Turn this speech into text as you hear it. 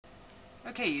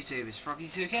Okay YouTube, it's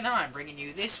Froggy2 and I'm bringing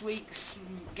you this week's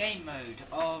game mode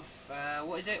of,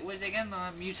 what is it again?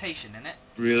 Mutation, isn't it?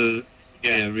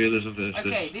 Realism versus.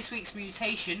 Okay, this week's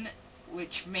Mutation,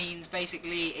 which means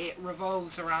basically it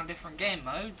revolves around different game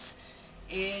modes,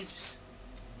 is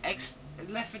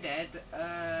Left 4 Dead,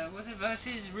 was it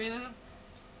versus Realism?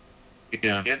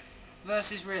 Yeah.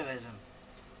 Versus Realism.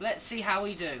 Let's see how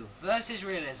we do. Versus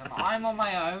Realism. I'm on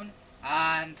my own,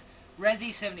 and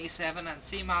Resi77 and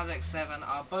CMarsX7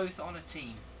 are both on a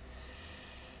team.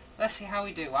 Let's see how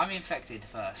we do. I'm infected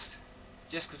first,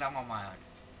 just because I'm on my own.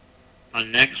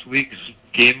 And next week's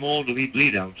game mode will be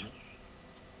Bleed Out.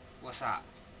 What's that?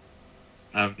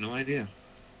 I have no idea.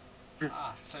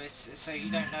 Ah, so you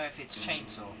don't know if it's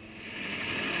Chainsaw.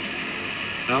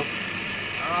 No.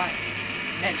 Alright.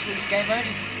 Next week's game mode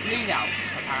is Bleed Out,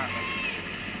 apparently.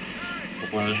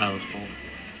 Well, health.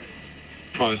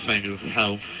 Probably something to do with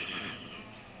health.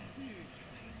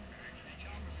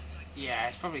 Yeah,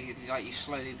 it's probably like you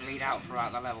slowly bleed out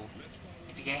throughout the level.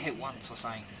 If you get hit once or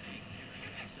something.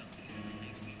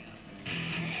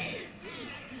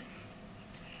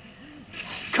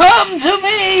 Come to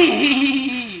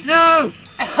me! No!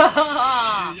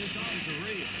 I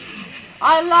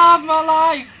love my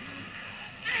life!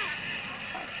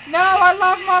 No, I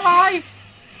love my life!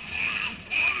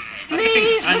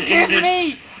 Please forgive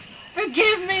me!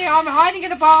 Forgive me! I'm hiding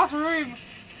in a bathroom!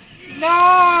 No!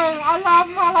 I love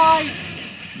my life!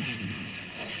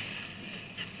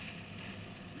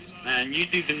 And you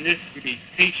do the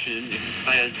mutation if you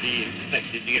play as the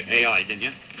infected, you get AI, didn't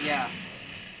you? Yeah.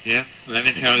 Yeah? Let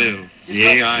me tell you, the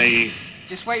AI...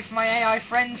 Just wait for my AI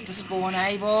friends to spawn,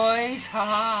 eh, boys?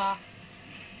 Haha.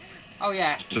 Oh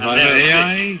yeah. Survivor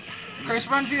AI? Chris,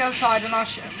 run to the other side, and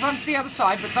run to the other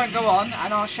side, but don't go on,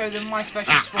 and I'll show them my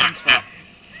special spawn spot.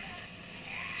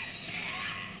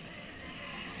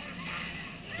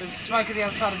 There's smoke at the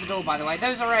other side of the door, by the way.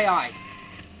 Those are AI.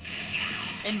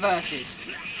 In verses.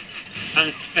 And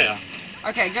it's fair.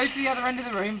 Okay, go to the other end of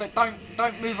the room, but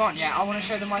don't move on yet. I want to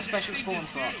show them my special spawn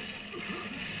spot.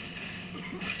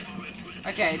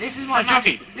 Okay, this is my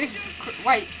magic. This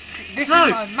is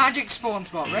my magic spawn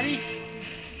spot. Ready?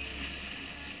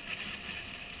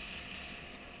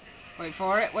 Wait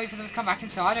for it. Wait for them to come back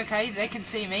inside. Okay, they can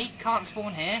see me. Can't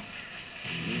spawn here.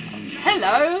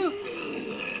 Hello.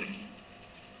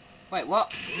 Wait,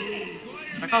 what?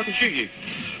 I can't shoot you.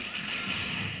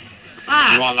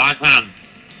 Ah! You are Lagman.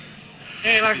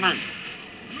 Hey, Lagman.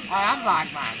 I am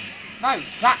Lagman. No,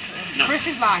 Chris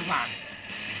is Lagman.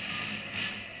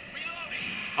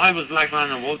 I was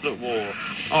Lagman and was at war.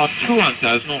 Oh, 2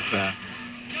 answers, not fair.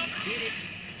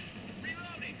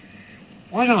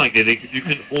 Why don't I get it? Because you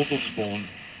can auto-spawn.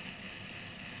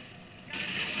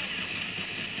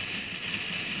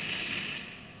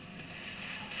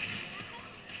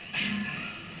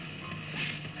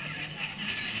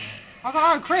 I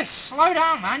don't know, Chris, slow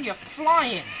down, man, you're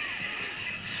flying.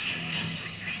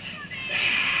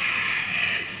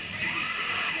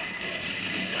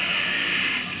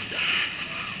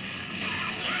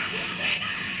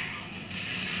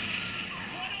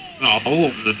 No, I'll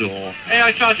open the door.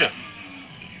 AI charger!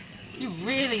 You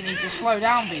really need to slow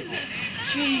down, people.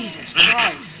 Jesus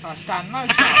Christ, I stand no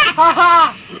chance. Ha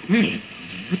ha!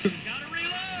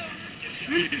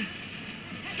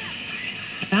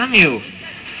 Damn you!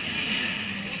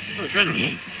 Oh,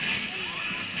 adrenaline.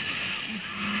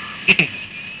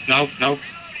 No.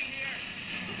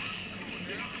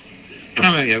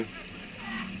 Come here, you.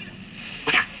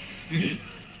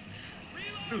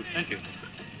 Ooh, thank you.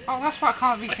 Oh, that's why I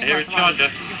can't be seen. You're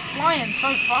flying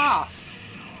so fast.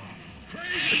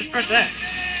 Just press that.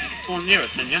 Spawn near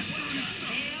us, didn't you?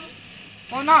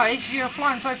 Well, no, you're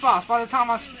flying so fast. By the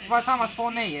time I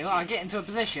spawn near you, I get into a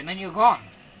position and you're gone.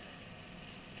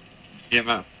 Yeah,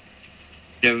 man.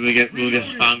 Yeah, we'll get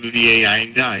spammed with the AI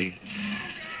and die.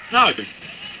 No!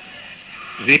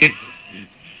 See?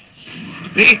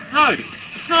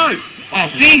 No! Oh,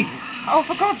 see? Oh,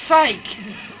 for God's sake!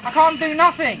 I can't do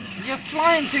nothing! You're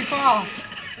flying too fast!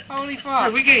 Holy fuck!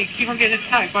 No, we keep on getting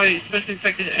attacked by special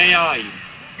infected AI.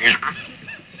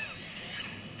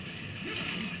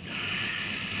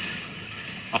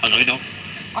 Oh, no, you don't.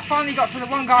 I finally got to the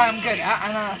one guy I'm good at,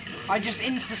 and I just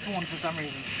insta-spawned for some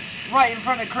reason. Right in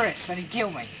front of Chris, and he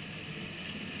killed me.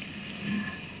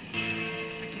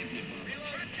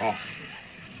 Oh.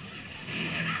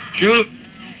 Shoot!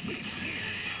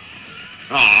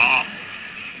 Ah!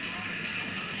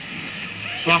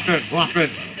 Bastard!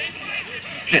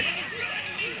 Shit!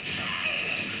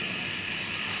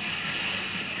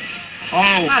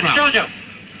 Oh, crap! Jojo!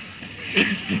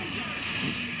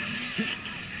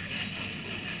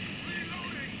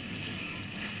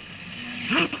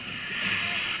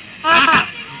 Ah!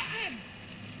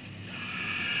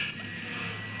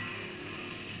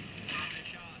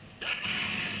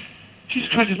 Jesus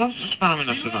Christ, that's spamming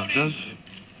us with hunters.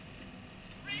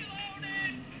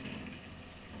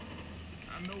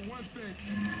 I know one thing.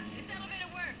 This elevator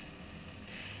works.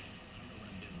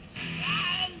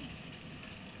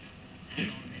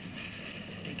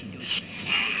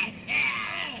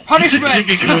 Punishment!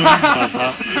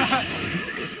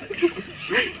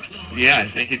 Yeah,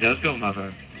 I think he does go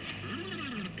mother.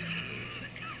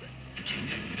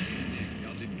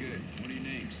 Y'all did good. What are your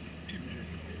names?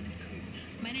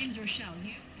 My name's Rochelle.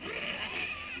 You?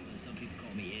 Well, some people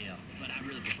call me L, but I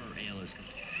really prefer L because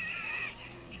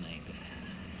name. But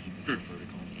people prefer to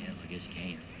call me L. I guess you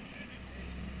can.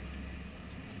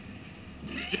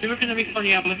 You looking at me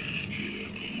funny, Abel?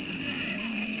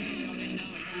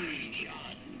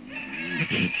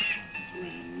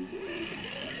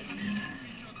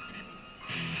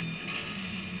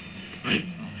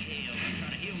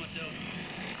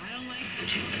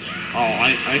 Oh,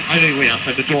 I knew you were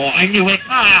outside the door. I knew it.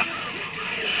 Ah!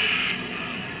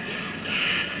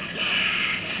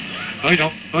 No, you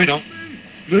don't. No, you don't.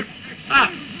 Look. Ah!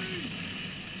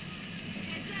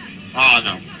 Oh,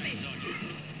 no.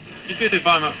 You did the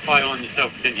environment fire on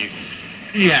yourself, didn't you?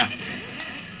 Yeah.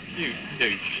 You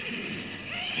douche.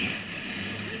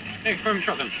 Hey, throw him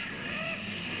shotgun.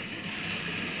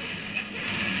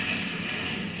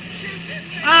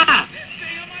 Ah!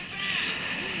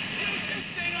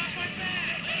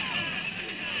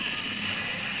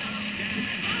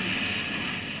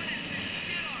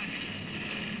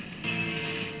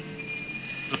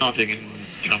 Not taking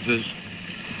chances.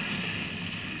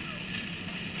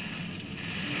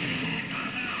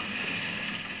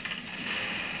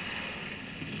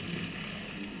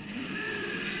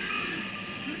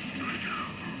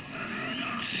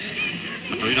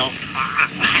 No, you don't.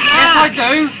 Yes, I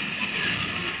do!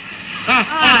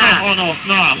 Oh no,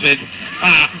 no acid.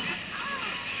 Ah.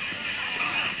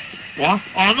 What?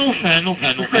 Oh, no fair, no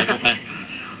fair, no fair, no fair.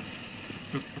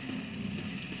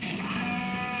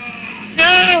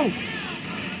 No!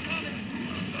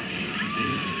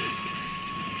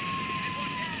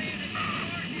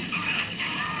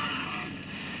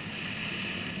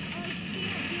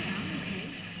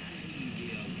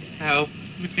 Help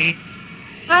me.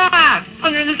 Ah!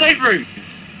 Hunter in the safe room!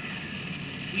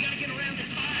 We gotta get around this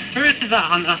fire. Who is that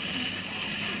hunter?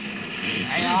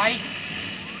 AI?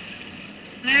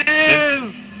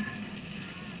 No!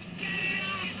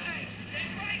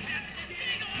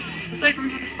 The safe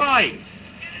room's a spy!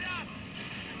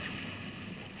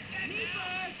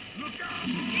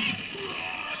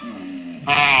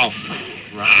 Oh,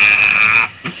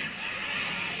 crap!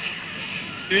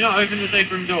 Do not open the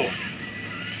safe room door.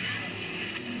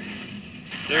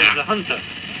 There is a hunter.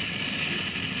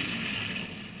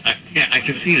 Yeah, I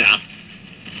can see that.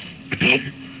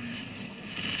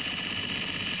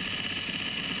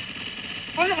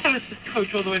 Why the hell is this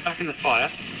coach all the way back in the fire?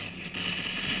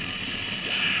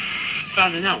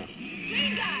 Standing out.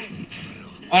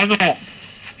 Oh no!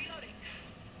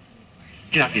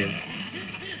 Get up here.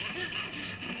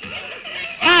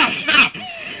 Ah, snap!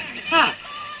 Ah!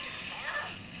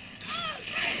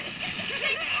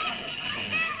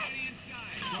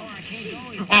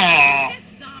 Oh!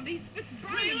 Zombies. It's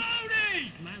burning.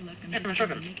 My luck, I'm Hey, just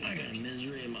shotgun. gonna look like I got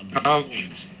misery in my Oh.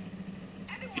 bones.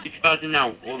 He's standing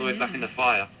out all the way back in the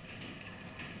fire.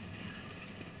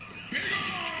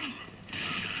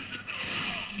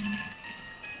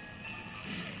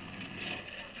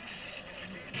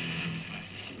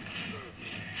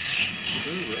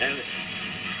 Ooh, Ellis.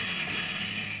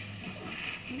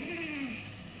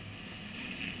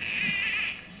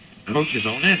 Coach is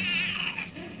on it.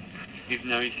 Even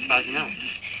though he's spazzing out.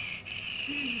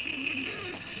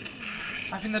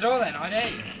 Open the door then, I dare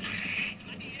you.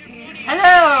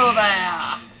 Hello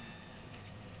there!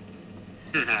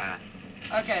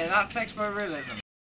 Okay, that's Expo Realism.